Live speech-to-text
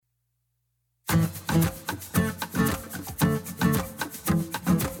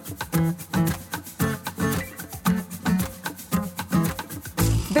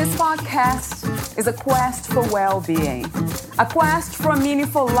This podcast is a quest for well-being, a quest for a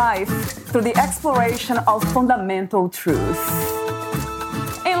meaningful life through the exploration of fundamental truth.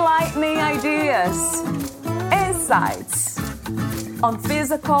 Enlightening ideas, insights on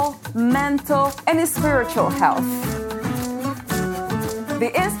physical, mental, and spiritual health.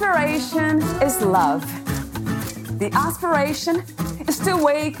 The inspiration is love. The aspiration is to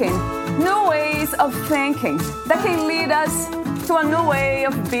awaken new ways of thinking that can lead us to a new way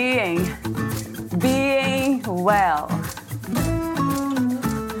of being well.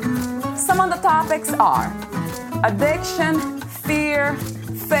 Some of the topics are addiction, fear,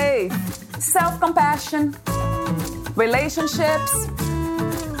 faith, self-compassion, relationships,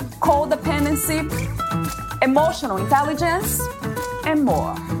 codependency, emotional intelligence, and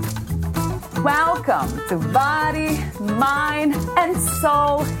more. Welcome to Body, Mind, and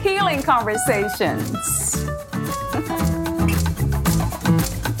Soul Healing Conversations.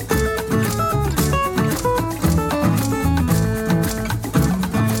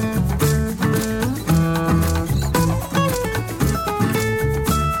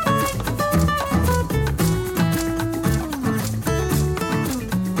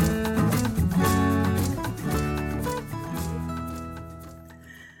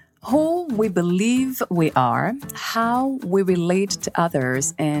 Who we believe we are, how we relate to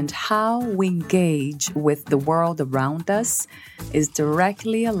others, and how we engage with the world around us is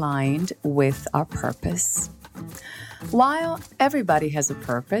directly aligned with our purpose. While everybody has a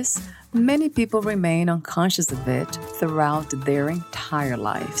purpose, many people remain unconscious of it throughout their entire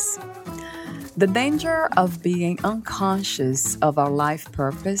lives. The danger of being unconscious of our life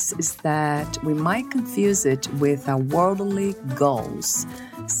purpose is that we might confuse it with our worldly goals,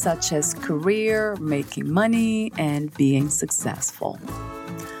 such as career, making money, and being successful.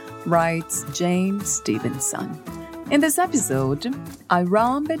 Writes James Stevenson. In this episode,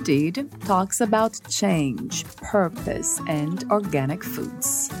 Iram Bedid talks about change, purpose, and organic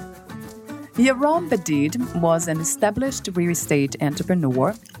foods. Iram Bedid was an established real estate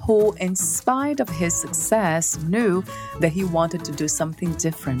entrepreneur who, in spite of his success, knew that he wanted to do something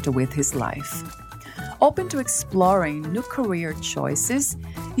different with his life. Open to exploring new career choices,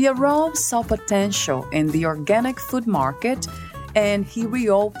 Iram saw potential in the organic food market, and he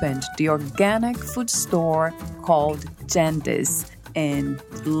reopened the organic food store called Jandy's in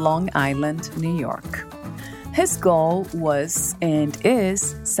Long Island, New York. His goal was and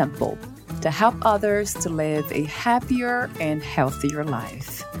is simple: to help others to live a happier and healthier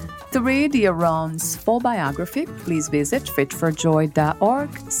life. To read Iram's full biography, please visit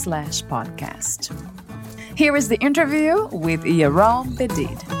fitforjoy.org/podcast. Here is the interview with Iram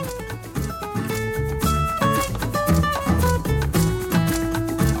Bedid.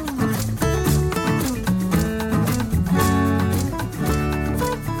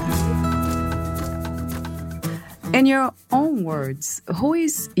 In your own words, who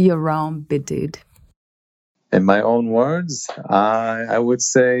is Iram Bedid? In my own words, I would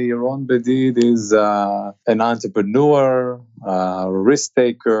say Iram Bedid is an entrepreneur, a risk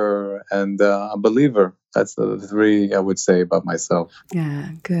taker, and a believer. That's the three I would say about myself. Yeah,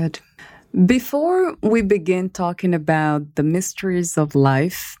 good. Before we begin talking about the mysteries of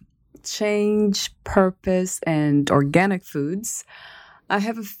life, change, purpose, and organic foods, I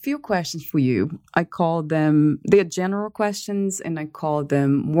have a few questions for you. I call them, they're general questions, and I call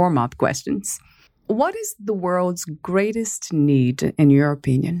them warm-up questions. What is the world's greatest need, in your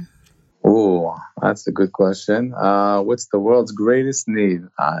opinion? Oh, that's a good question. What's the world's greatest need?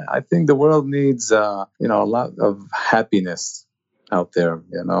 I think the world needs, a lot of happiness out there.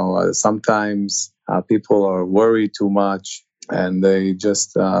 Sometimes people are worried too much, and they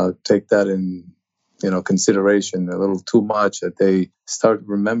just take that in, consideration a little too much, that they start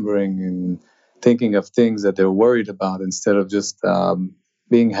remembering and thinking of things that they're worried about instead of just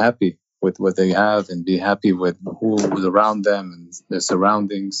being happy with what they have and be happy with who's around them and their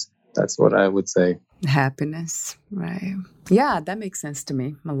surroundings. That's what I would say. Happiness, right? Yeah, that makes sense to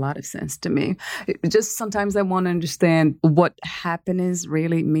me. A lot of sense to me. Just sometimes I want to understand what happiness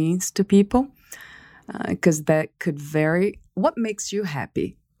really means to people, because that could vary. What makes you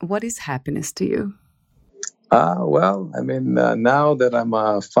happy? What is happiness to you? Now that I'm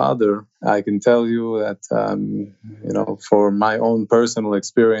a father, I can tell you that, for my own personal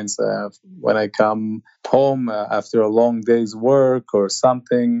experience, when I come home after a long day's work or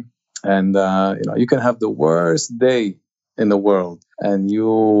something, and, you can have the worst day in the world, and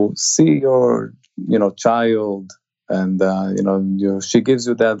you see your, child, and, she gives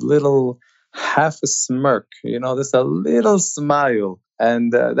you that little half a smirk, just a little smile,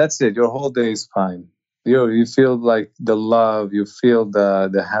 and that's it. Your whole day is fine. You feel like the love, you feel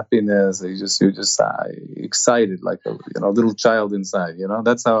the happiness. You just excited like a little child inside.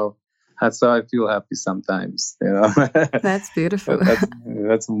 That's how I feel happy sometimes. That's beautiful.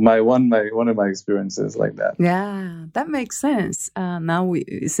 That's one of my experiences like that. Yeah, that makes sense. Now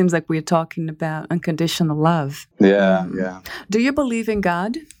it seems like we're talking about unconditional love. Yeah, yeah. Do you believe in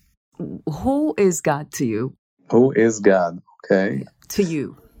God? Who is God to you? Who is God? Okay. To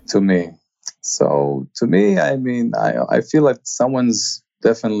you. To me. So to me, I mean, I feel like someone's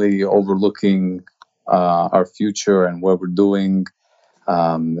definitely overlooking our future and what we're doing.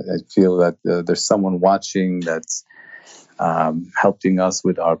 I feel that there's someone watching that's helping us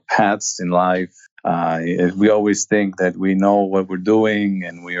with our paths in life. We always think that we know what we're doing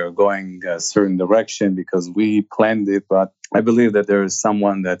and we are going a certain direction because we planned it, but I believe that there is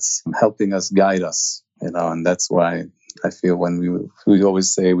someone that's helping us guide us, and that's why I feel when we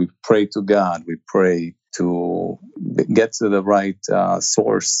always say we pray to God, we pray to get to the right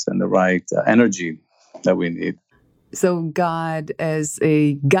source and the right energy that we need. So God as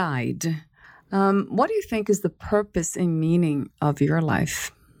a guide. What do you think is the purpose and meaning of your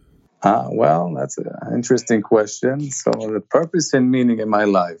life? Well, that's an interesting question. So, the purpose and meaning in my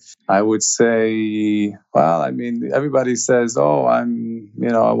life, I would say, well, I mean, everybody says, oh, I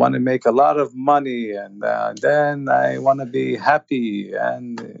want to make a lot of money and then I want to be happy.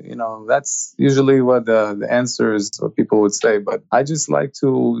 And, that's usually what the answer is, what people would say. But I just like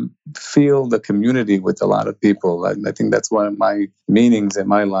to feel the community with a lot of people. I think that's one of my meanings in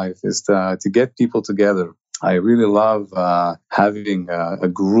my life is to get people together. I really love having a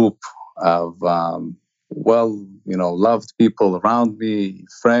group of loved people around me,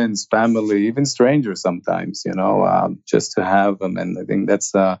 friends, family, even strangers sometimes, just to have them. And I think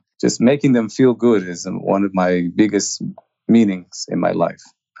that's just making them feel good is one of my biggest meanings in my life.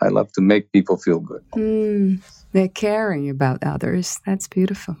 I love to make people feel good. They're caring about others. That's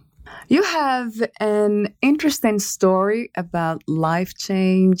beautiful. You have an interesting story about life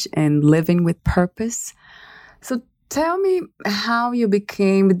change and living with purpose. So tell me how you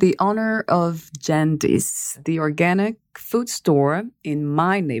became the owner of Jandy's, the organic food store in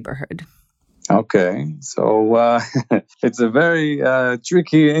my neighborhood. Okay, so it's a very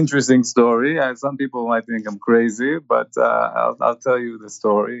tricky, interesting story. Some people might think I'm crazy, but I'll tell you the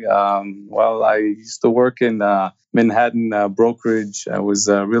story. Well, I used to work in Manhattan brokerage. I was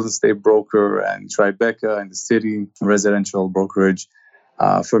a real estate broker and Tribeca in the city, residential brokerage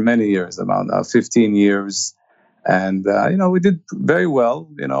for many years, about 15 years. And, we did very well,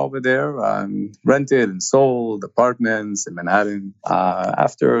 over there, rented and sold apartments in Manhattan.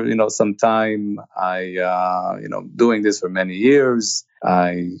 After, some time, doing this for many years,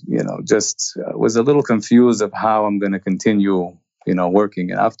 I, just was a little confused of how I'm going to continue,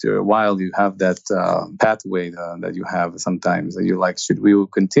 working. And after a while, you have that pathway that you have sometimes that you're like, should we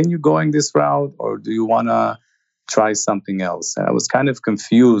continue going this route or do you want to try something else? And I was kind of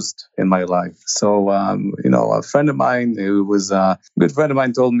confused in my life. So, a friend of mine who was a good friend of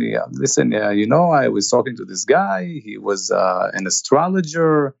mine told me, listen, I was talking to this guy. He was an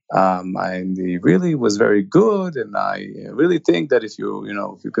astrologer and he really was very good. And I really think that if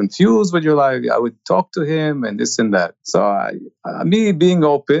you're confused with your life, I would talk to him and this and that. So me being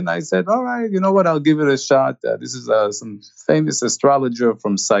open, I said, all right, you know what, I'll give it a shot. This is some famous astrologer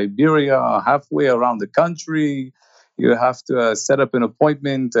from Siberia, halfway around the country. You have to set up an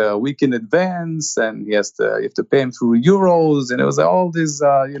appointment a week in advance, and you have to pay him through euros. And it was all these,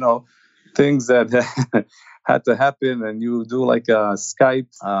 things that had to happen. And you do like a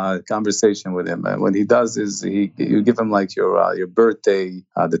Skype conversation with him. And what he does is you give him like your birthday,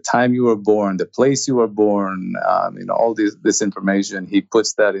 the time you were born, the place you were born, all this information. He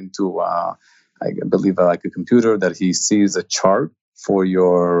puts that into, I believe, like a computer that he sees a chart for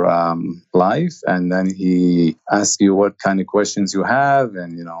your life, and then he asks you what kind of questions you have,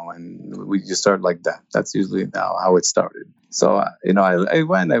 and we just start like that. That's usually now how it started. So I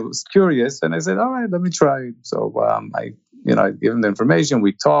went. I was curious, and I said, "All right, let me try." So I gave him the information.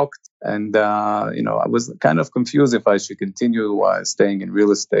 We talked, and I was kind of confused if I should continue staying in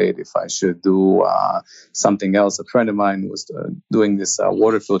real estate, if I should do something else. A friend of mine was doing this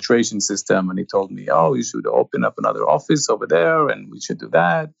water filtration system, and he told me, "Oh, you should open up another office over there, and we should do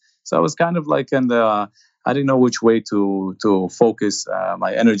that." So I was kind of like I didn't know which way to focus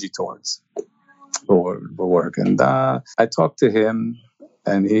my energy towards for work. And I talked to him,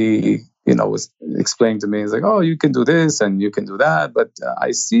 and he was explaining to me, he's like, oh, you can do this and you can do that. But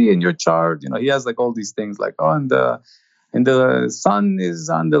I see in your chart, he has like all these things like, oh, and and the sun is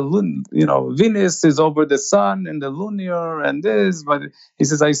on the Venus is over the sun and the lunar and this. But he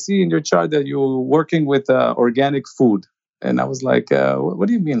says, I see in your chart that you're working with organic food. And I was like, what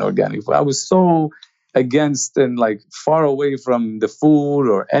do you mean organic food? I was so against and like far away from the food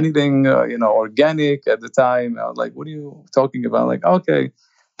or anything, organic at the time. I was like, what are you talking about? Like, okay,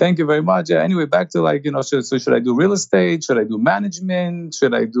 thank you very much. Anyway, back to like, should I do real estate? Should I do management?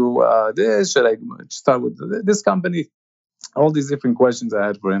 Should I do this? Should I start with this company? All these different questions I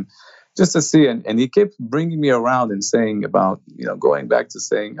had for him just to see. And he kept bringing me around and saying about, going back to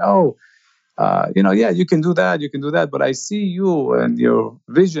saying, yeah, you can do that. But I see you and your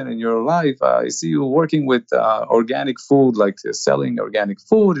vision in your life. I see you working with organic food, like selling organic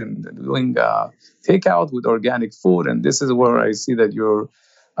food and doing takeout with organic food. And this is where I see that you're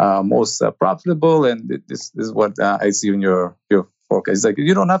most profitable. And this is what I see in your forecast. It's like,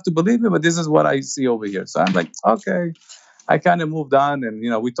 you don't have to believe me, but this is what I see over here. So I'm like, okay. I kind of moved on, and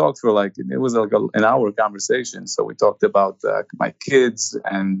we talked for like it was like an hour conversation. So we talked about my kids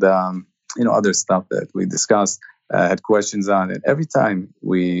and other stuff that we discussed, had questions on it. Every time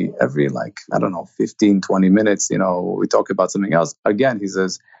every like, I don't know, 15, 20 minutes, we talk about something else. Again, he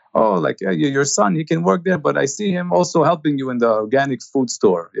says, oh, like your son, he can work there, but I see him also helping you in the organic food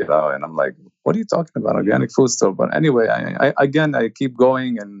store, and I'm like, what are you talking about, organic food store? But anyway, I keep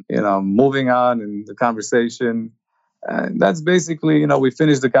going and, moving on in the conversation. And that's basically, we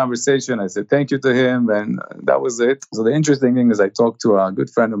finished the conversation. I said thank you to him, and that was it. So the interesting thing is I talked to a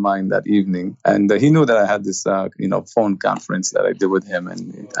good friend of mine that evening, and he knew that I had this, phone conference that I did with him,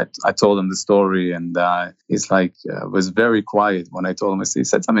 and I told him the story, and he's like, was very quiet when I told him. He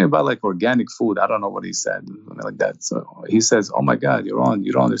said something about like organic food. I don't know what he said, something like that. So he says, oh my God, you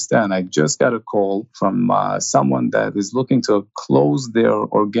don't understand. I just got a call from someone that is looking to close their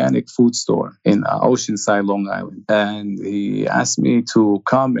organic food store in Oceanside, Long Island. And he asked me to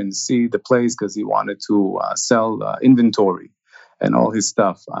come and see the place because he wanted to sell inventory and all his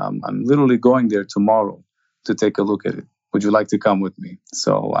stuff. I'm literally going there tomorrow to take a look at it. Would you like to come with me?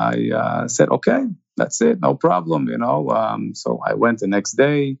 So I said, okay, that's it. No problem, So I went the next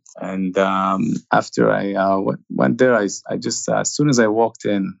day. And after I went there, I just, as soon as I walked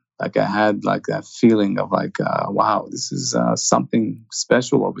in, like I had like that feeling of like, wow, this is something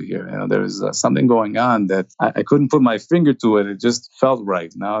special over here. There's something going on that I couldn't put my finger to it. It just felt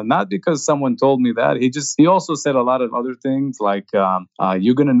right. Now, not because someone told me that. He also said a lot of other things like,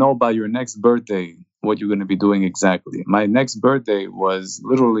 you're going to know by your next birthday what you're going to be doing exactly. My next birthday was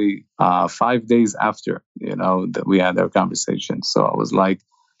literally 5 days after, that we had our conversation. So I was like,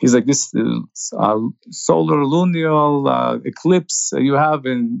 he's like, this solar lunar eclipse you have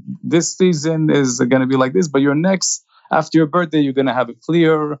in this season is going to be like this, but after your birthday, you're going to have a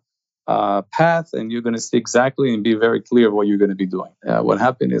clear path, and you're going to see exactly and be very clear what you're going to be doing. What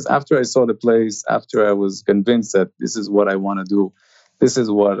happened is after I saw the place, after I was convinced that this is what I want to do, this is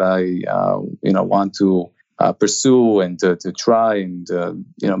what I want to pursue and to try and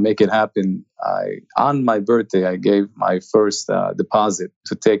make it happen. On my birthday, I gave my first deposit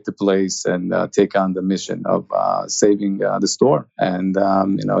to take the place and take on the mission of saving the store. And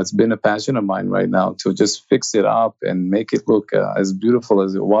it's been a passion of mine right now to just fix it up and make it look as beautiful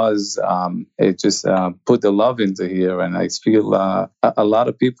as it was. It just put the love into here, and I feel a lot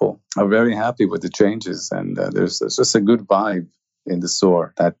of people are very happy with the changes, and there's just a good vibe in the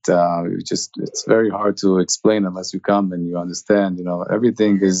store that it's very hard to explain unless you come and you understand.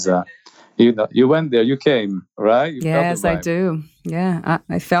 Everything is you went there, you came, right? Yes, I do. Yeah,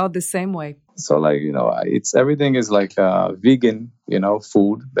 I felt the same way. So like, it's everything is like vegan,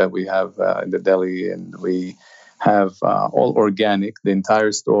 food that we have in the deli, and we have all organic. The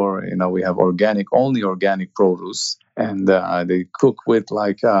entire store, we have only organic produce. And they cook with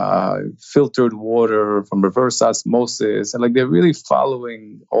like filtered water from reverse osmosis. And like they're really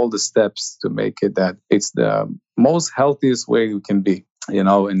following all the steps to make it that it's the most healthiest way we can be,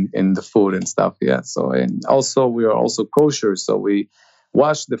 in the food and stuff. Yeah. So, and also we are also kosher. So we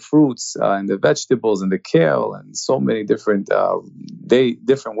wash the fruits and the vegetables and the kale and so many different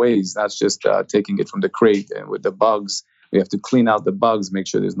different ways. That's just taking it from the crate and with the bugs. We have to clean out the bugs, make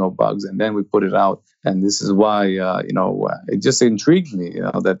sure there's no bugs, and then we put it out. And this is why, it just intrigued me,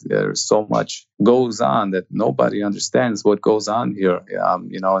 that there's so much goes on that nobody understands what goes on here,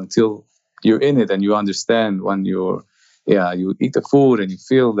 until you're in it and you understand when you eat the food and you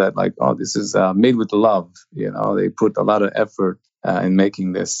feel that like, oh, this is made with love. They put a lot of effort in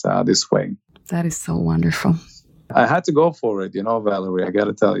making this way. That is so wonderful. I had to go for it, Valerie. I got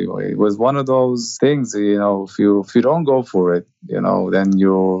to tell you, it was one of those things. If you don't go for it, then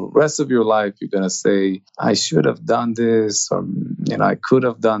your rest of your life you're gonna say, I should have done this, or I could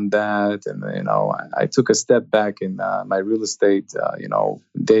have done that, and I took a step back in my real estate,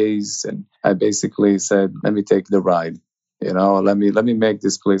 days, and I basically said, let me take the ride. Let me make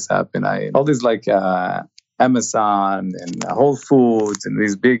this place happen. All these like Amazon and Whole Foods and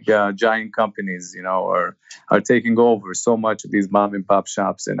these big giant companies, are taking over so much of these mom and pop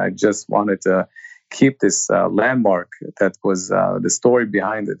shops, and I just wanted to keep this landmark that was the story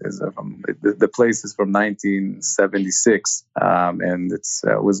behind it is from the place is from 1976, and it's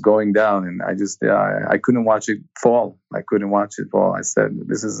was going down, and I couldn't watch it fall. I said,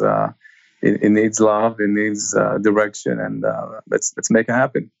 this is it needs love, it needs direction, and let's make it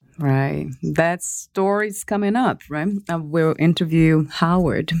happen. Right. That story's coming up, right? We'll interview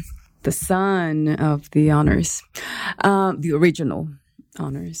Howard, the son of the owners, the original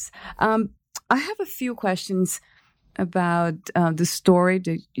owners. I have a few questions about the story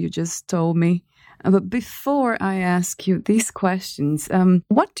that you just told me. But before I ask you these questions,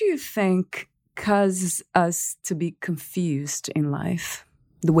 what do you think causes us to be confused in life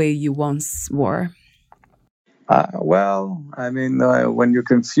the way you once were? When you're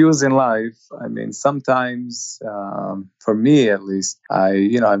confused in life, sometimes, for me at least,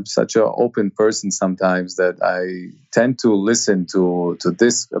 I'm such an open person sometimes that I tend to listen to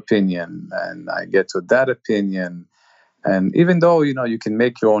this opinion, and I get to that opinion. And even though, you can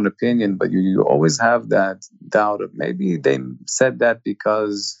make your own opinion, but you always have that doubt of maybe they said that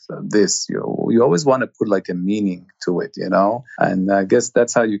because of this. You always want to put like a meaning to it, And I guess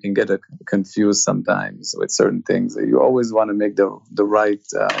that's how you can get confused sometimes with certain things. You always want to make the right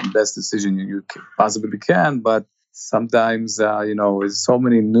best decision you possibly can, but sometimes, with so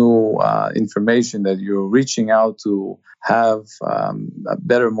many new information that you're reaching out to have a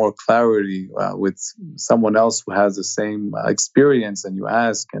better, more clarity with someone else who has the same experience, and you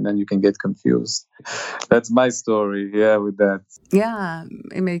ask, and then you can get confused. That's my story, with that. Yeah,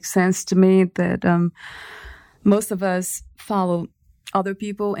 it makes sense to me that most of us follow other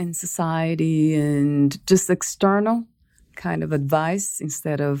people in society and just external kind of advice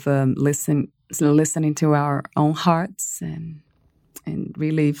instead of listening to our own hearts and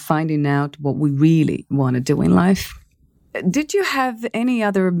really finding out what we really want to do in life. Did you have any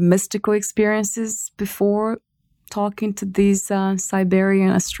other mystical experiences before talking to this Siberian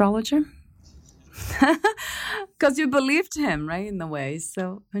astrologer? Because you believed him, right, in a way.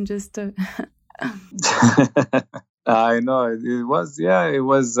 So I'm just... I know it was,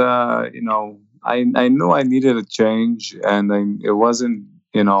 I knew I needed a change, and it wasn't,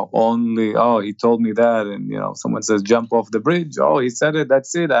 only, he told me that, and, someone says, jump off the bridge. Oh, he said it,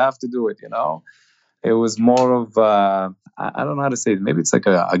 that's it, I have to do it, It was more of, I don't know how to say it. Maybe it's like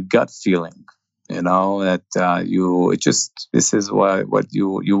a gut feeling, that this is what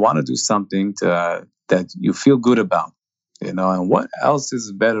you want to do something that you feel good about, and what else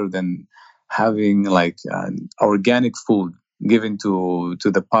is better than having like organic food given to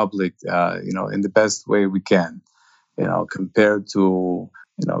the public, in the best way we can, compared to,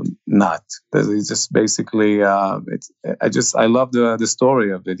 not. It's just basically, I love the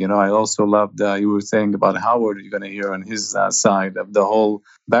story of it. I also loved, you were saying about Howard, you're going to hear on his side of the whole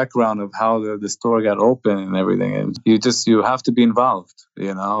background of how the store got open and everything. And you have to be involved,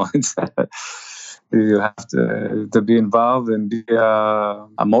 You have to be involved and be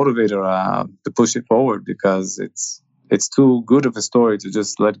a motivator to push it forward, because it's too good of a story to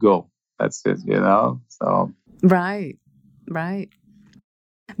just let go. That's it, So Right.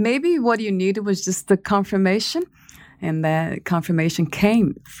 Maybe what you needed was just the confirmation, and that confirmation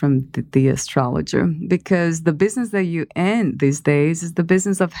came from the astrologer, because the business that you in these days is the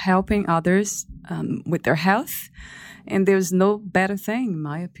business of helping others with their health, and there's no better thing, in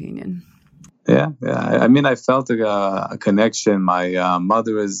my opinion. Yeah. I felt a connection. My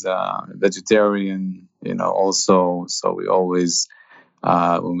mother is vegetarian, also. So we always,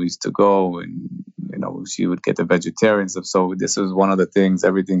 when we used to go, and she would get the vegetarian stuff. So this was one of the things.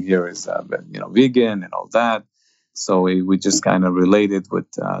 Everything here is, vegan and all that. So we just kind of related with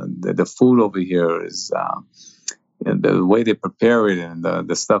the food over here is. And the way they prepare it, and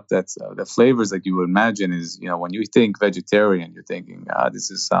the stuff that's the flavors that you would imagine is, when you think vegetarian, you're thinking this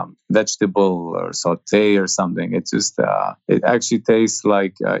is some vegetable or saute or something. It's just it actually tastes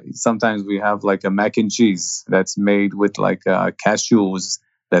like sometimes we have like a mac and cheese that's made with like cashews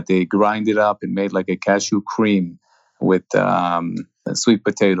that they grind it up and made like a cashew cream with a sweet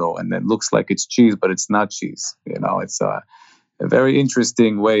potato, and it looks like it's cheese, but it's not cheese. It's a very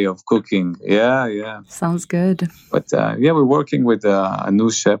interesting way of cooking. Yeah, yeah. Sounds good. But yeah, we're working with a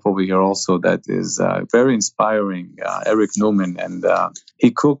new chef over here also that is very inspiring, Eric Newman, and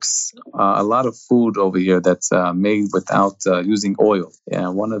he cooks a lot of food over here that's made without using oil. Yeah,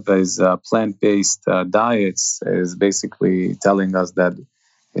 one of his plant-based diets is basically telling us that,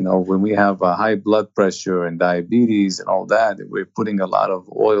 you know, when we have high blood pressure and diabetes and all that, we're putting a lot of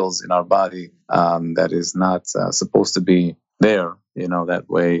oils in our body that is not supposed to be there, you know, that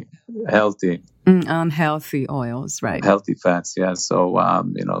way healthy. Unhealthy oils, right? Healthy fats, yeah. So,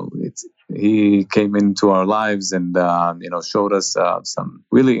 you know, he came into our lives and, you know, showed us some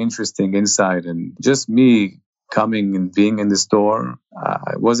really interesting insight. And just me coming and being in the store,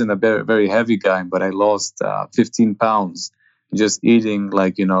 I wasn't a very, very heavy guy, but I lost 15 pounds just eating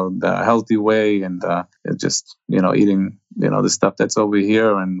like, you know, the healthy way and just, you know, eating, you know, the stuff that's over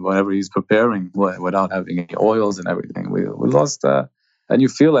here and whatever he's preparing without having any oils and everything. We lost, and you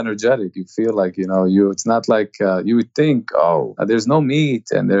feel energetic. You feel like, you know, it's not like you would think, oh, there's no meat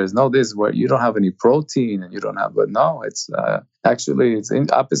and there's no this, where you don't have any protein and you don't have, but no, it's actually, it's the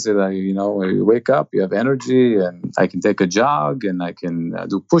opposite. You know, you wake up, you have energy, and I can take a jog and I can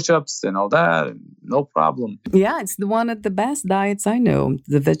do push-ups and all that, and no problem. Yeah, it's one of the best diets I know,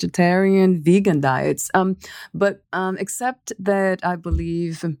 the vegetarian, vegan diets. But except that I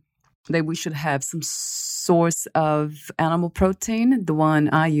believe that we should have some source of animal protein. The one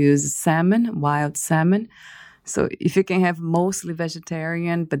I use is salmon, wild salmon. So if you can have mostly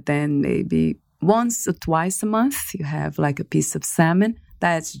vegetarian, but then maybe once or twice a month, you have like a piece of salmon,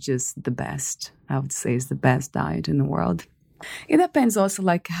 that's just the best. I would say is the best diet in the world. It depends also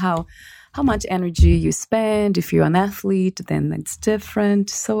like how much energy you spend. If you're an athlete, then it's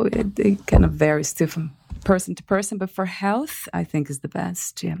different. So it kind of varies from person to person. But for health, I think is the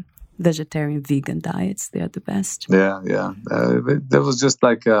best. Yeah, vegetarian, vegan diets, they're the best. Yeah, yeah. There was just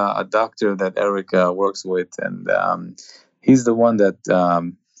like a doctor that Eric works with, and he's the one that,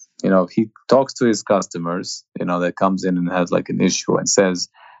 you know, he talks to his customers, you know, that comes in and has like an issue and says,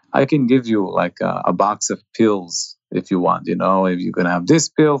 I can give you like a box of pills if you want, you know, if you're going to have this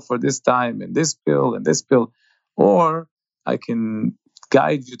pill for this time and this pill and this pill, or I can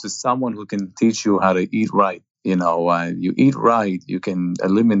guide you to someone who can teach you how to eat right. You know, you eat right, you can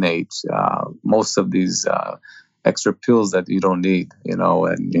eliminate most of these extra pills that you don't need, you know,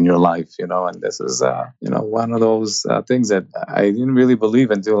 and in your life, you know, and this is, you know, one of those things that I didn't really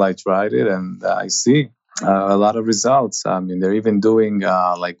believe until I tried it, and I see a lot of results. I mean, they're even doing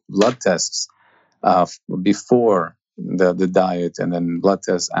like blood tests before the diet and then blood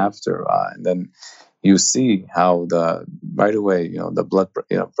tests after, and then you see how right away, you know, the blood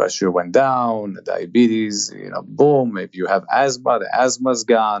pressure went down, the diabetes, you know, boom. If you have asthma, the asthma's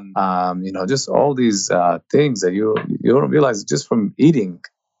gone. You know, just all these things that you don't realize just from eating.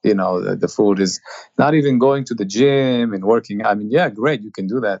 You know, the food is not even going to the gym and working. I mean, yeah, great, you can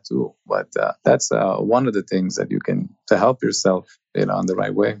do that too, but that's one of the things that you can to help yourself, you know, in the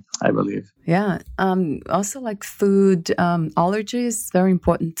right way, I believe. Yeah. Also, like food allergies, very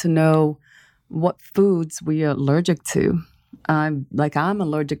important to know what foods we are allergic to. I'm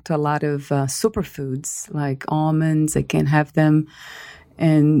allergic to a lot of superfoods, like almonds. I can't have them,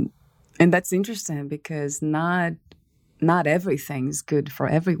 and that's interesting because not everything's good for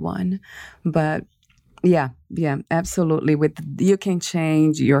everyone. But yeah, absolutely. You can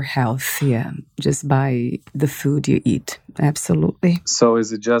change your health, just by the food you eat. Absolutely. So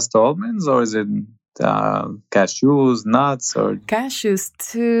is it just almonds, or is it cashews, nuts, or cashews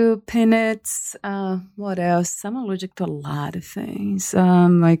too, peanuts, what else? I'm allergic to a lot of things,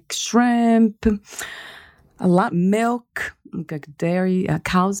 like shrimp, a lot milk, like dairy,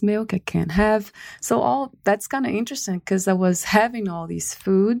 cow's milk I can't have. So all that's kind of interesting because I was having all these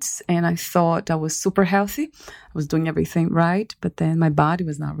foods and I thought I was super healthy. I was doing everything right, but then my body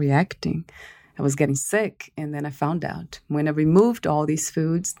was not reacting. I was getting sick, and then I found out when I removed all these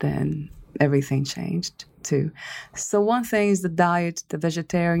foods, then everything changed too. So one thing is the diet, the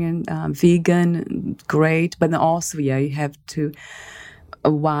vegetarian, vegan, great. But then also, you have to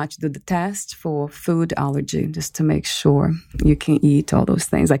do the test for food allergy just to make sure you can eat all those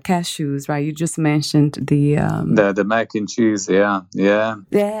things like cashews, right? You just mentioned the mac and cheese, yeah,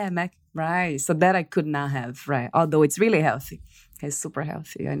 mac, right? So that I could not have, right? Although it's really healthy, it's super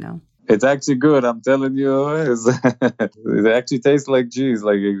healthy, I know. It's actually good, I'm telling you. It actually tastes like cheese.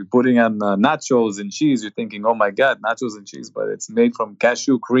 Like you're putting on nachos and cheese. You're thinking, oh my God, nachos and cheese. But it's made from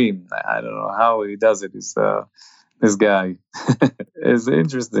cashew cream. I don't know how he does it. It's, this guy. It's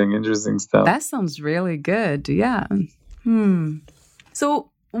interesting stuff. That sounds really good. Yeah.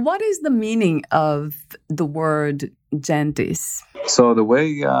 So what is the meaning of the word Jandis? So the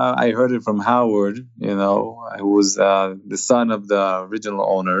way I heard it from Howard, who was the son of the original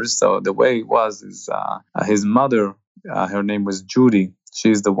owners. So the way it was is his mother, her name was Judy.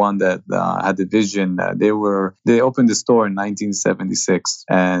 She's the one that had the vision. They opened the store in 1976,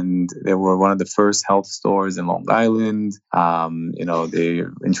 and they were one of the first health stores in Long Island. They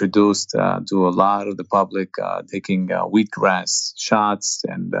introduced to a lot of the public taking wheatgrass shots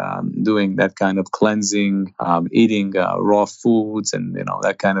and doing that kind of cleansing, eating raw foods, and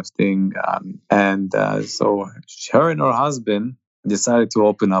that kind of thing. So her and her husband decided to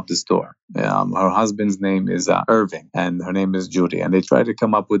open up the store. Her husband's name is Irving, and her name is Judy. And they tried to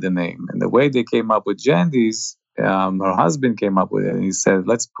come up with a name. And the way they came up with Jandis, her husband came up with it. And he said,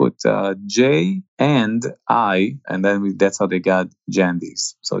 let's put J and I. And then that's how they got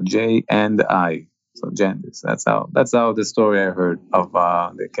Jandis. So J and I. So Jandis. That's how the story I heard of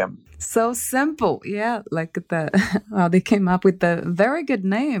they came. So simple, yeah. Like they came up with a very good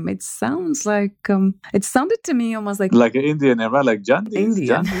name. It sounds like it sounded to me almost like an Indian name, right? Like Jandis.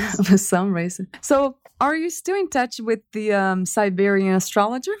 Indian for some reason. So, are you still in touch with the Siberian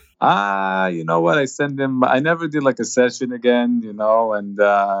astrologer? You know what? I send him. I never did like a session again, and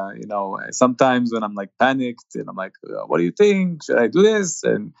sometimes when I'm like panicked and I'm like, what do you think? Should I do this?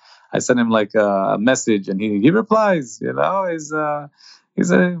 And I send him like a message, and he replies. He's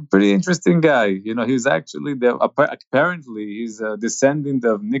a pretty interesting guy. He's actually apparently he's a descendant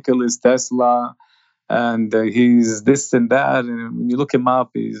of Nikola Tesla, and he's this and that. And when you look him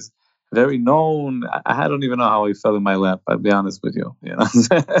up, he's very known. I don't even know how he fell in my lap. I'll be honest with you.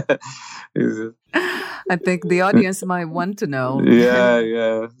 I think the audience might want to know.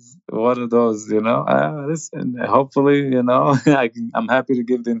 Yeah. One of those, listen, hopefully, I'm happy to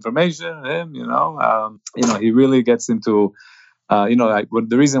give the information to him, he really gets into,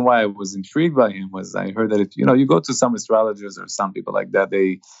 the reason why I was intrigued by him was I heard that if, you go to some astrologers or some people like that,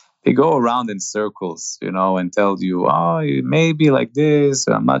 they go around in circles, and tell you, oh, it may be like this.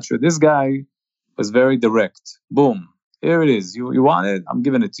 I'm not sure. This guy was very direct. Boom. Here it is. You want it? I'm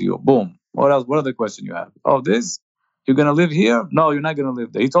giving it to you. Boom. What else? What other question you have? Oh, this? You're going to live here? No, you're not going to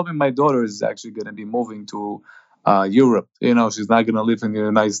live there. He told me my daughter is actually going to be moving to Europe. She's not going to live in the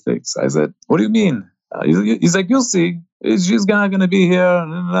United States. I said, what do you mean? He's like, you'll see. She's not going to be here.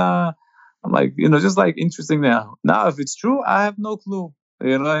 And, I'm like, just like interesting now. Now, if it's true, I have no clue.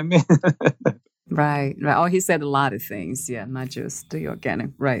 You know what I mean? Right. Oh, he said a lot of things. Yeah, not just the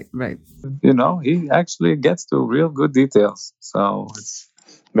organic. Right. He actually gets to real good details. So it's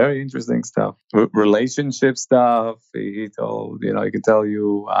very interesting stuff. Relationship stuff. He told, he could tell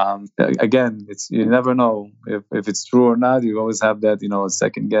you, again, you never know if it's true or not. You always have that,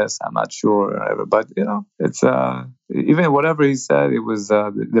 second guess. I'm not sure or whatever. But, it's, even whatever he said, it was,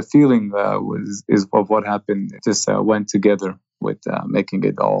 the feeling is of what happened. It just went together with making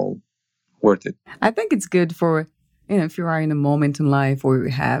it all worth it. I think it's good for, if you are in a moment in life where you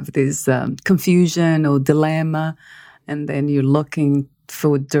have this confusion or dilemma, and then you're looking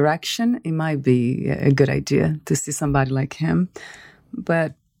for direction, it might be a good idea to see somebody like him.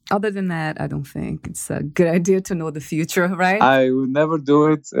 But other than that, I don't think it's a good idea to know the future, right? I would never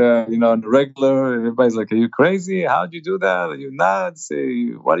do it. On the regular, everybody's like, are you crazy? How'd you do that? Are you nuts?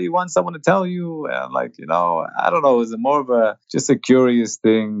 What do you want someone to tell you? And I don't know. It's more of just a curious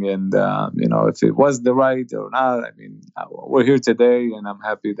thing. And, if it was the right or not, we're here today and I'm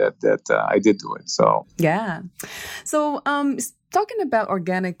happy that I did do it. So, yeah. So, talking about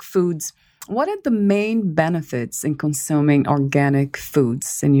organic foods, what are the main benefits in consuming organic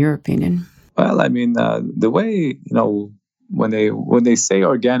foods, in your opinion? Well, the way, when they say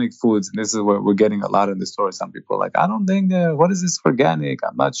organic foods, and this is where we're getting a lot in the store, some people are like, I don't think what is this organic?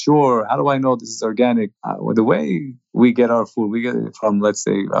 I'm not sure. How do I know this is organic? The way we get our food, we get it from, let's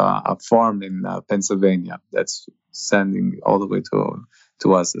say, a farm in Pennsylvania that's sending all the way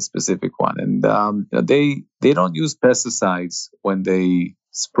to us, a specific one. And they don't use pesticides when they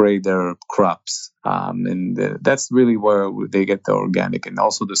spray their crops. And that's really where they get the organic. And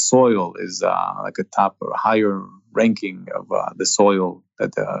also the soil is like a top or higher ranking of the soil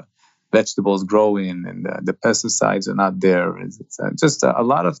that the vegetables grow in, and the pesticides are not there. It's just a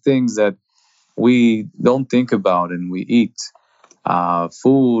lot of things that we don't think about, and we eat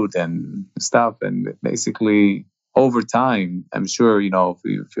food and stuff. And basically, over time, I'm sure, if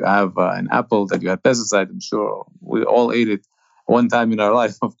you have an apple that you had pesticide, I'm sure we all ate it one time in our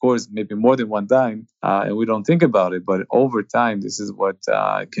life, of course, maybe more than one time, and we don't think about it. But over time, this is what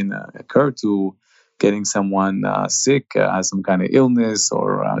can occur to getting someone sick, has some kind of illness,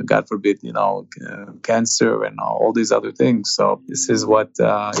 or God forbid, cancer and all these other things. So this is what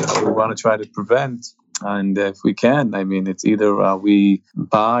we want to try to prevent. And if we can, I mean, it's either we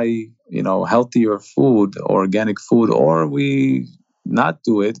buy, healthier food, organic food, or we not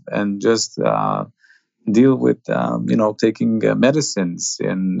do it and just deal with, taking medicines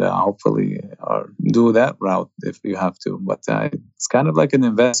and hopefully or do that route if you have to. But it's kind of like an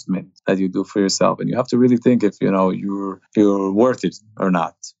investment that you do for yourself, and you have to really think if you're worth it or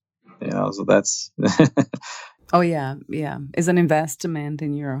not. So that's. Oh yeah, it's an investment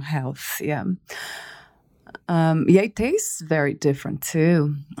in your health. Yeah. It tastes very different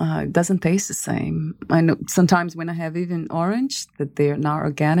too. It doesn't taste the same. I know sometimes when I have even orange that they're not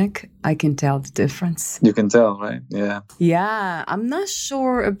organic, I can tell the difference. You can tell, right? Yeah. Yeah, I'm not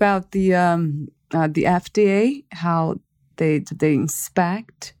sure about the FDA, how they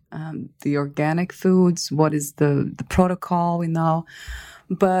inspect the organic foods. What is the protocol?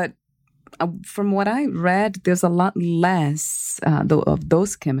 But from what I read, there's a lot less of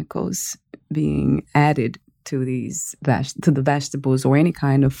those chemicals being added to to the vegetables or any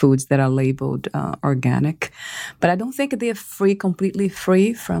kind of foods that are labeled organic. But I don't think they're completely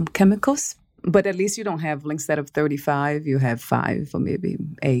free from chemicals. But at least you don't have, instead of 35, you have 5 or maybe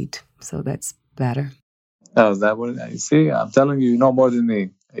 8. So that's better. Oh, is that what I see? I'm telling you, you know more than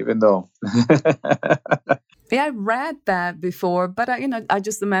me, even though. Yeah, I read that before, but I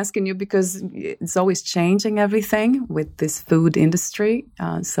just am asking you because it's always changing everything with this food industry.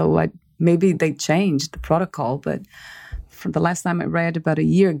 Maybe they changed the protocol, but from the last time I read about a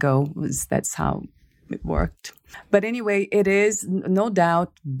year ago, that's how it worked. But anyway, it is no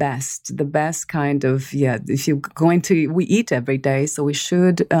doubt the best kind of, if you're we eat every day, so we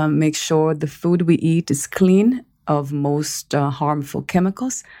should make sure the food we eat is clean of most harmful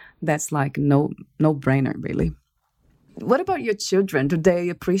chemicals. That's like no-brainer, really. What about your children? Do they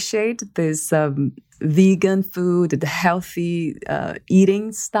appreciate this vegan food, the healthy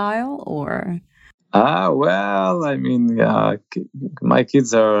eating style, or? Well, I mean, my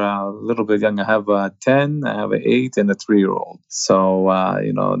kids are a little bit young. I have a 10, I have an 8, and a 3-year-old. So,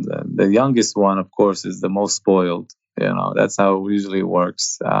 the youngest one, of course, is the most spoiled. That's how it usually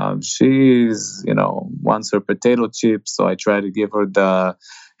works. She's, wants her potato chips, so I try to give her the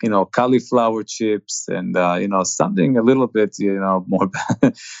cauliflower chips and, something a little bit, more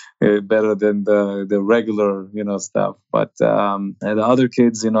better than the regular, stuff. But and the other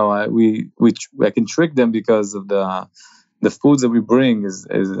kids, I can trick them because of the foods that we bring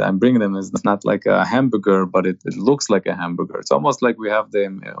I'm bringing them is not like a hamburger, but it looks like a hamburger. It's almost like we have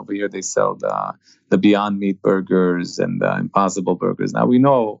them over here. They sell the Beyond Meat burgers and the Impossible burgers. Now we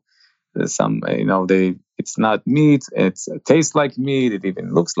know some, it's not meat. It tastes like meat. It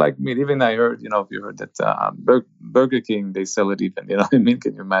even looks like meat. Even I heard, if you heard that Burger King, they sell it even. What I mean?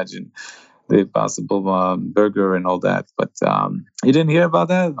 Can you imagine the Impossible burger and all that? But you didn't hear about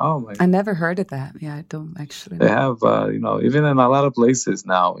that? Oh my! I never heard of that. Yeah, I don't actually. They have, even in a lot of places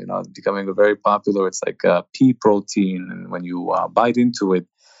now, it's becoming very popular. It's like pea protein, and when you bite into it,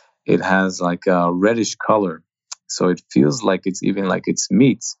 it has like a reddish color. So it feels like it's even like it's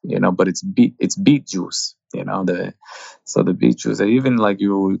meat, but it's beet juice, so the beet juice, even like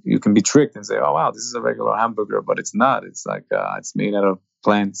you can be tricked and say, oh wow, this is a regular hamburger, but it's not. It's like it's made out of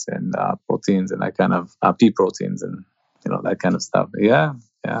plants and proteins and that kind of pea proteins and that kind of stuff. Yeah.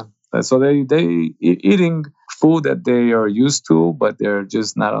 So they eating food that they are used to, but they're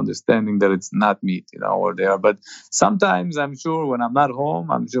just not understanding that it's not meat, or they are. But sometimes I'm sure when I'm not home,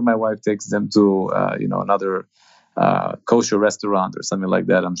 I'm sure my wife takes them to another kosher restaurant or something like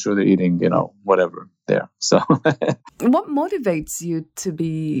that. I'm sure they're eating, whatever there. So, what motivates you to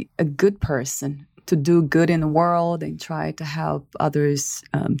be a good person, to do good in the world and try to help others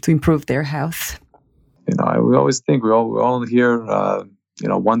to improve their health? We always think we're all here,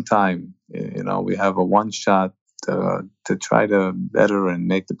 one time. We have a one shot to try to better and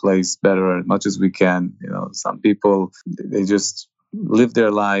make the place better as much as we can. Some people, they just live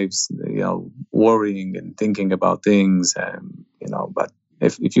their lives, worrying and thinking about things, and but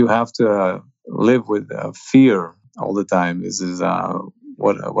if you have to live with fear all the time, this is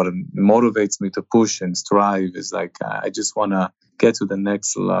what motivates me to push and strive. Is like I just want to get to the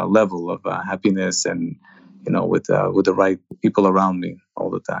next level of happiness and with the right people around me all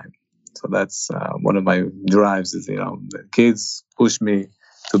the time. So that's one of my drives. Is the kids push me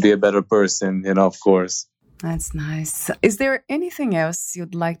to be a better person. Of course. That's nice. Is there anything else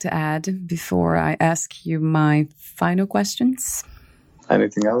you'd like to add before I ask you my final questions?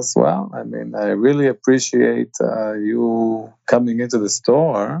 Anything else? Well, I mean, I really appreciate you coming into the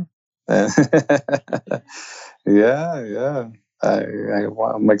store Yeah, yeah.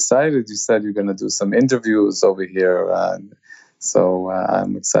 I'm excited. You said you're going to do some interviews over here. So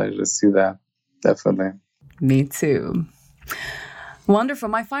I'm excited to see that. Definitely. Me too. Wonderful.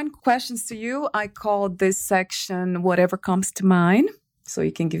 My final questions to you. I call this section Whatever Comes to Mind. So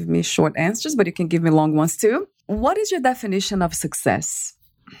you can give me short answers, but you can give me long ones too. What is your definition of success?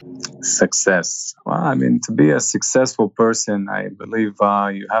 Success. Well, I mean, to be a successful person, I believe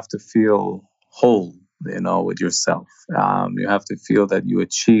you have to feel whole, with yourself. You have to feel that you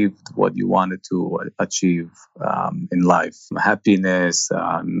achieved what you wanted to achieve in life. Happiness,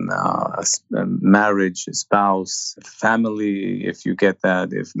 marriage, spouse, family, if you get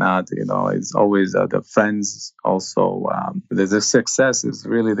that. If not, it's always the friends also. The success is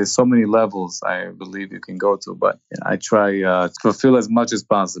really, there's so many levels I believe you can go to, but I try to fulfill as much as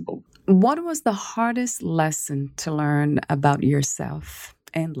possible. What was the hardest lesson to learn about yourself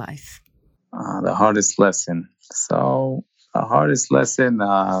and life? The hardest lesson. So, the hardest lesson,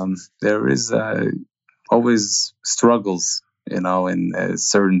 there is always struggles, in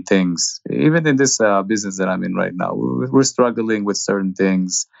certain things. Even in this business that I'm in right now, we're struggling with certain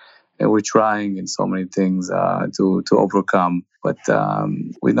things, and we're trying in so many things to overcome. But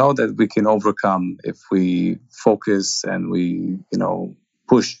we know that we can overcome if we focus and we,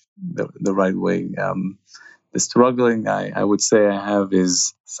 push the right way. The struggling I would say I have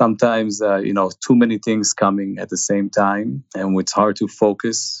is sometimes, too many things coming at the same time, and it's hard to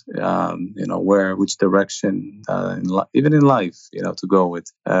focus, which direction, even in life, to go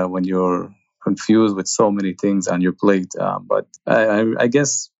with when you're confused with so many things on your plate. But I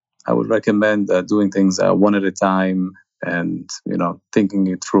guess I would recommend doing things one at a time, and, thinking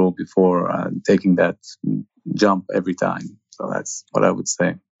it through before taking that jump every time. So that's what I would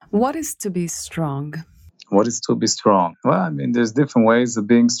say. What is to be strong? What is to be strong? Well, I mean, there's different ways of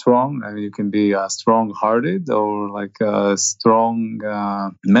being strong. I mean, you can be strong-hearted, or like strong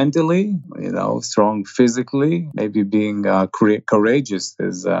mentally, strong physically. Maybe being courageous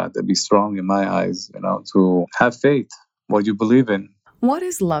is to be strong in my eyes, to have faith, what you believe in. What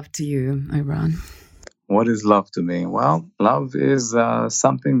is love to you, Iran? What is love to me? Well, love is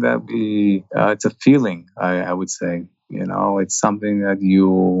something that it's a feeling, I would say. It's something that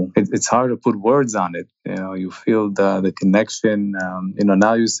it's hard to put words on it. You feel the connection.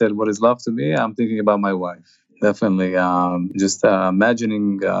 Now you said, what is love to me? I'm thinking about my wife. Definitely. Just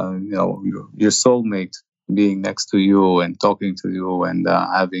imagining, your soulmate being next to you and talking to you and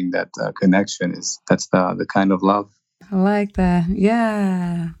having that connection that's the kind of love. I like that.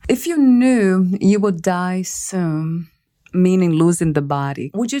 Yeah. If you knew you would die soon, meaning losing the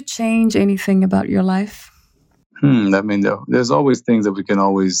body, would you change anything about your life? I mean, there's always things that we can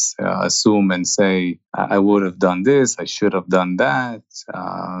always assume and say, I would have done this, I should have done that.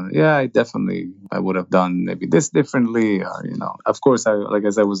 I would have done maybe this differently. Of course,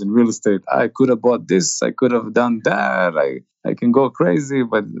 as I was in real estate, I could have bought this, I could have done that. I can go crazy,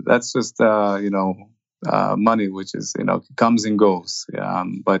 but that's just, money, which is, comes and goes.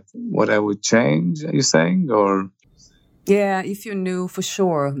 But what I would change, are you saying, or? Yeah, if you knew for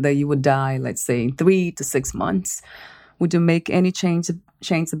sure that you would die, let's say in 3 to 6 months, would you make any change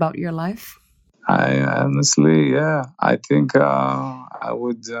about your life? I honestly, yeah, I think I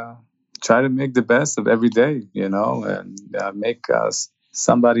would try to make the best of every day, and make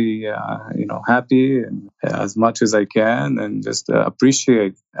somebody, happy, and as much as I can, and just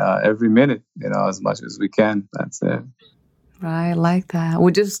appreciate every minute, as much as we can. That's it. Right, I like that.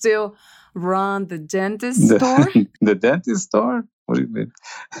 Would you still run the dentist store? The dentist store? What do you mean?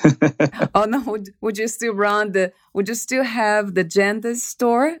 Oh no! Would you still would you still have the dentist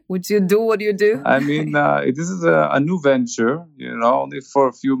store? Would you do what you do? I mean, this is a new venture. Only for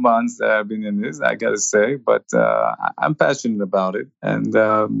a few months that I've been in this, I gotta say. But I'm passionate about it, and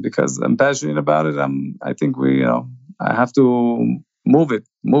because I'm passionate about it, I think I have to move it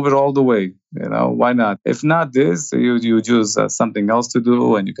all the way. Why not? If not this, you choose something else to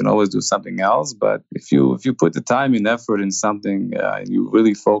do, and you can always do something else. But if you put the time and effort in something, and you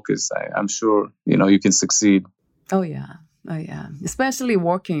really focus, I'm sure you can succeed. Oh yeah. Especially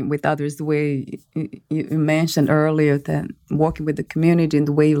working with others, the way you mentioned earlier, that working with the community and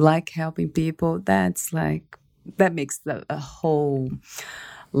the way you like helping people, that makes a whole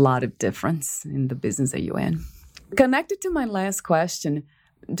lot of difference in the business that you're in. Connected to my last question,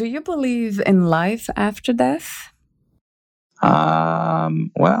 do you believe in life after death?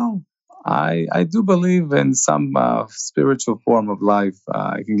 Well, I do believe in some spiritual form of life.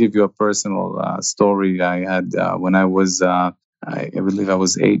 I can give you a personal story I had when I was, I believe I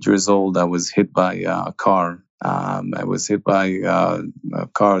was 8 years old. I was hit by a car. I was hit by a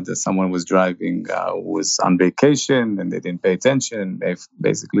car that someone was driving who was on vacation, and they didn't pay attention. They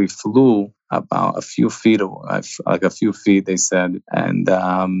basically flew about a few feet, like a few feet, they said. And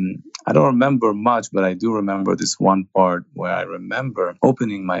I don't remember much, but I do remember this one part where I remember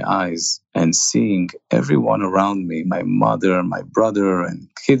opening my eyes and seeing everyone around me, my mother, my brother, and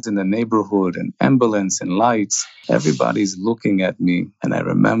kids in the neighborhood, and ambulance and lights. Everybody's looking at me, and I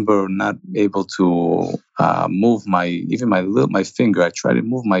remember not able to move my finger. I tried to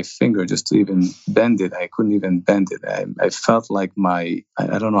move my finger just to even bend it. I couldn't even bend it. I felt like I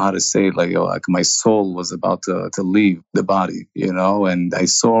don't know how to say it, like my soul was about to leave the body, and I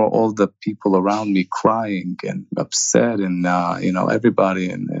saw all the people around me crying and upset, and everybody,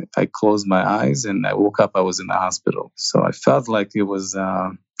 and I closed my eyes and I woke up. I was in the hospital. So I felt like it was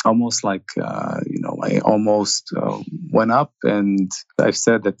almost like I almost went up, and I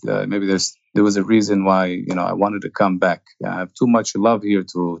said that maybe there was a reason why I wanted to come back. I have too much love here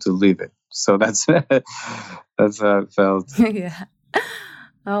to leave it. So that's that's how I felt. Yeah.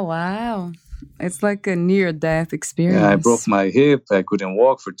 Oh, wow. It's like a near-death experience. Yeah, I broke my hip. I couldn't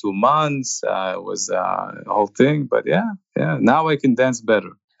walk for 2 months. It was a whole thing. But yeah. Now I can dance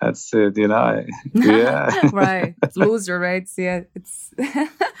better. That's it, yeah. Right. Loser, right? Yeah, it's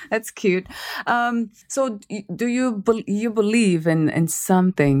that's cute. So do you believe in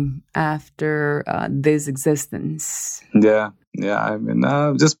something after this existence? Yeah. I mean,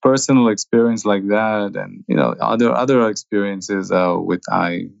 just personal experience like that, and other experiences with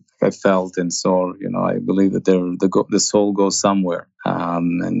I felt and saw. I believe that the soul goes somewhere.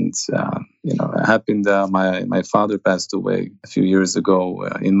 And it happened. My father passed away a few years ago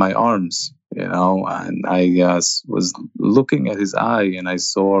in my arms. And I was looking at his eye, and I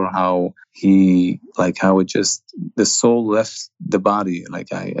saw how how it just, the soul left the body.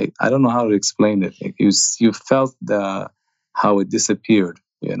 Like I don't know how to explain it. Like you felt how it disappeared.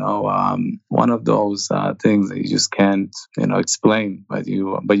 One of those things that you just can't, explain, but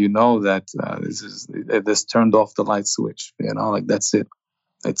you know that this turned off the light switch. Like that's it.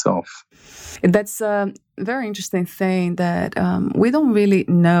 It's off. That's a very interesting thing that we don't really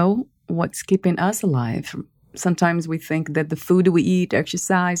know what's keeping us alive. Sometimes we think that the food we eat,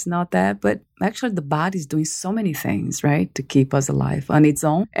 exercise, not that, but actually the body's doing so many things, right, to keep us alive on its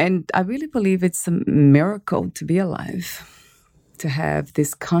own. And I really believe it's a miracle to be alive, to have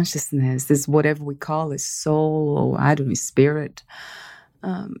this consciousness, this whatever we call it, soul, or I don't know, spirit.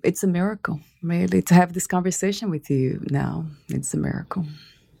 It's a miracle, really, to have this conversation with you now. It's a miracle.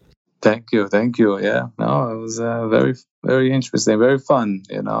 Thank you. Yeah, no, it was very, very interesting, very fun.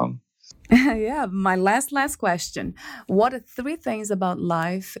 Yeah, my last question. What are 3 things about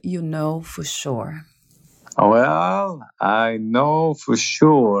life you know for sure? Well, I know for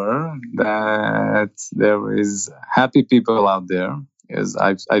sure that there is happy people out there, because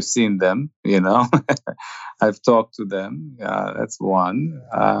I've seen them. I've talked to them. That's one.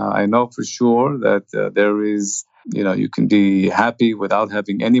 I know for sure that there is, you can be happy without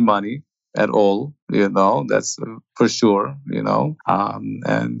having any money at all. That's for sure. And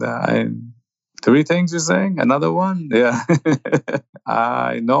 3 things you're saying? Another one? Yeah.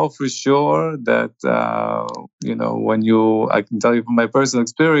 I know for sure that, I can tell you from my personal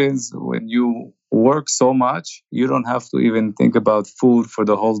experience, when you work so much, you don't have to even think about food for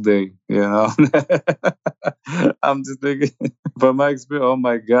the whole day, I'm just thinking from my experience, oh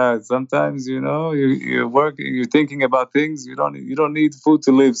my God, sometimes, you work, you're thinking about things, you don't need food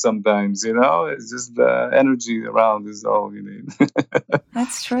to live sometimes, it's just the energy around is all you need.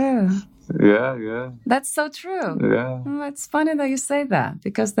 That's true. Yeah. That's so true. Yeah. It's funny that you say that,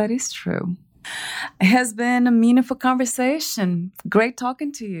 because that is true. It has been a meaningful conversation. Great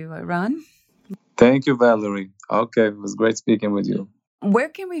talking to you, Eran. Thank you, Valerie. Okay, it was great speaking with you. Where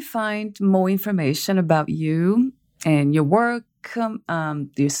can we find more information about you and your work,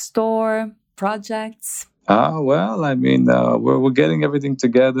 your store, projects? Well, I mean, we're getting everything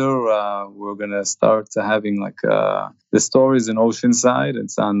together. We're gonna start having the store is in Oceanside.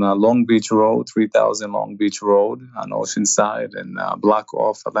 It's on Long Beach Road, 3000 Long Beach Road on Oceanside, and block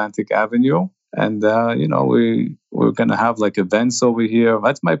off Atlantic Avenue. And we're gonna have events over here.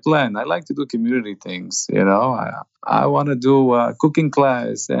 That's my plan. I like to do community things. I want to do cooking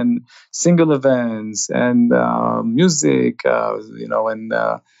class and single events and music. And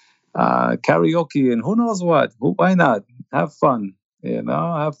karaoke and who knows what. Why not? Have fun.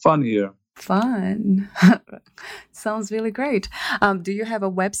 Have fun here. Fun. Sounds really great. Do you have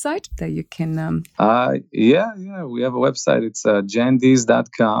a website that you can? Yeah. We have a website. It's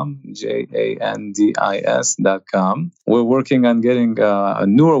jandis.com, JANDIS.com. We're working on getting a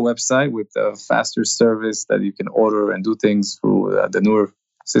newer website with a faster service that you can order and do things through the newer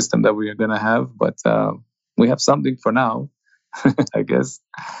system that we are going to have. But we have something for now, I guess.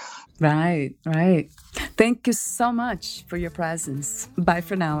 Right. Thank you so much for your presence. Bye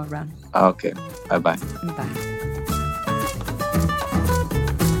for now, Aaron. Okay. Bye-bye. Bye.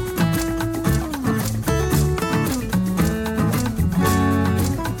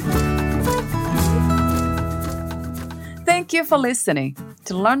 Thank you for listening.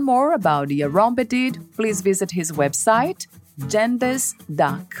 To learn more about Yaron Bedid, please visit his website,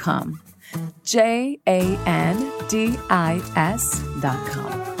 jandis.com.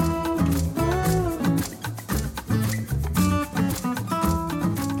 JANDIS.com.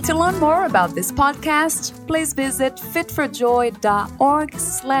 To learn more about this podcast, please visit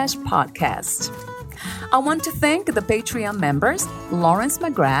fitforjoy.org/podcast. I want to thank the Patreon members, Lawrence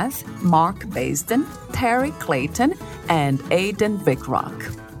McGrath, Mark Basden, Terry Clayton, and Aidan Vickrock.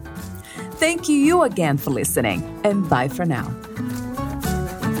 Thank you again for listening, and bye for now.